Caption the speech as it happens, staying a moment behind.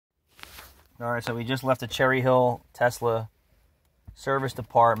All right, so we just left the Cherry Hill Tesla service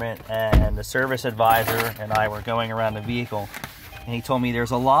department, and the service advisor and I were going around the vehicle, and he told me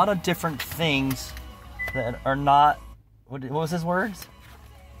there's a lot of different things that are not, what was his words?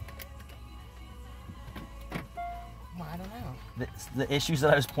 Well, I don't know. The issues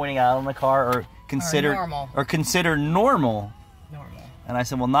that I was pointing out on the car are considered normal. And I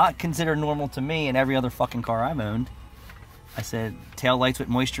said, well, not considered normal to me and every other fucking car I've owned. I said, tail lights with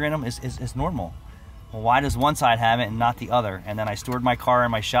moisture in them is normal. Well, why does one side have it and not the other? And then I stored my car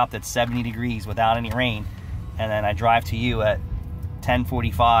in my shop that's 70 degrees without any rain, and then I drive to you at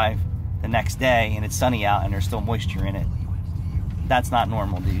 10:45 the next day and it's sunny out and there's still moisture in it. That's not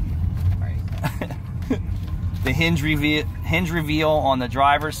normal, dude. Right. The hinge reveal on the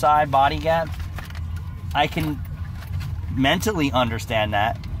driver's side body gap, I can mentally understand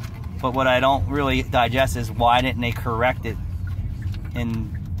that, but what I don't really digest is why didn't they correct it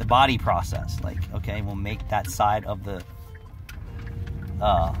in the body process? Like, okay, we'll make that side of the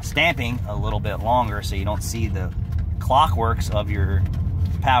stamping a little bit longer so you don't see the clockworks of your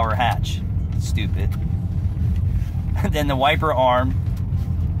power hatch. Stupid. And then the wiper arm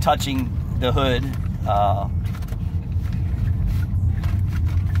touching the hood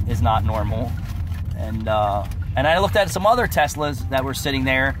is not normal. And I looked at some other Teslas that were sitting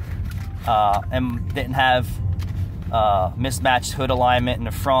there and didn't have mismatched hood alignment in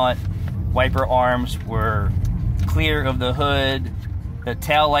the front. Wiper arms were clear of the hood. The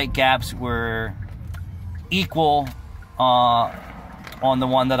tail light gaps were equal on the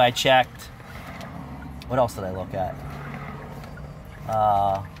one that I checked. What else did I look at?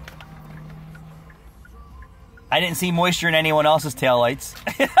 I didn't see moisture in anyone else's taillights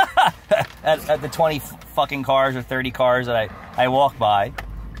at the 20 fucking cars or 30 cars that I walk by.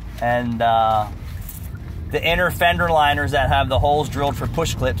 And the inner fender liners that have the holes drilled for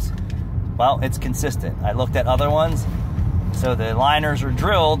push clips, well, it's consistent. I looked at other ones, so the liners are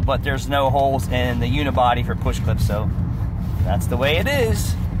drilled, but there's no holes in the unibody for push clips, so that's the way it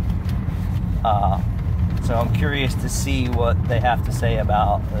is. So I'm curious to see what they have to say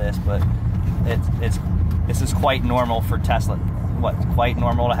about this, but this is quite normal for Tesla. What, quite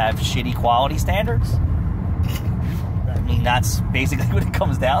normal to have shitty quality standards? I mean, that's basically what it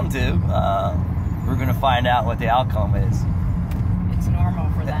comes down to. We're going to find out what the outcome is. It's normal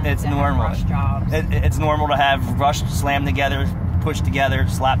for them to have rush jobs. It's normal to have rushed, slammed together, pushed together,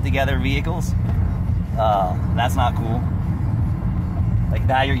 slapped together vehicles. That's not cool. Like,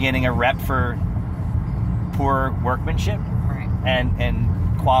 now you're getting a rep for poor workmanship, right,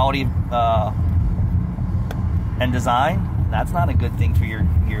 and quality and design. That's not a good thing for your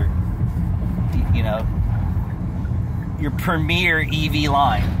premier EV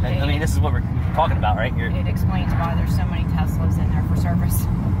line. I mean, this is what we're talking about, right? It explains why there's so many Teslas in there for service.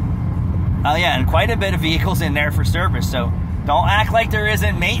 Oh yeah, and quite a bit of vehicles in there for service, so don't act like there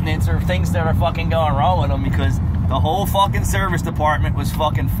isn't maintenance or things that are fucking going wrong with them, because the whole fucking service department was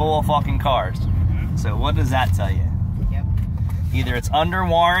fucking full of fucking cars. So what does that tell you? Yep. Either it's under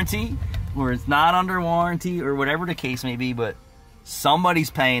warranty, or it's not under warranty, or whatever the case may be, but somebody's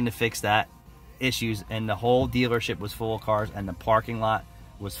paying to fix that issues, and the whole dealership was full of cars, and the parking lot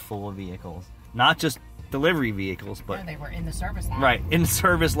was full of vehicles. Not just delivery vehicles, but... No, they were in the service line. Right, in the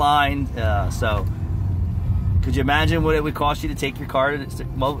service line. So, could you imagine what it would cost you to take your car to...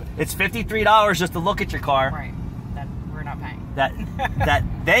 Well, it's $53 just to look at your car. Right, that we're not paying. That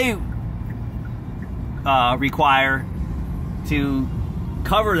they require to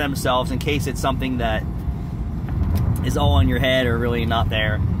cover themselves in case it's something that is all on your head or really not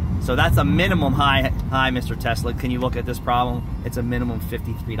there. So that's a minimum. Hi, Mr. Tesla, can you look at this problem? It's a minimum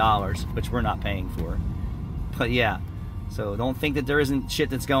 $53, which we're not paying for. But yeah, so don't think that there isn't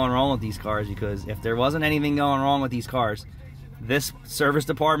shit that's going wrong with these cars, because if there wasn't anything going wrong with these cars, this service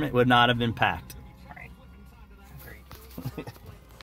department would not have been packed. Right. Agreed.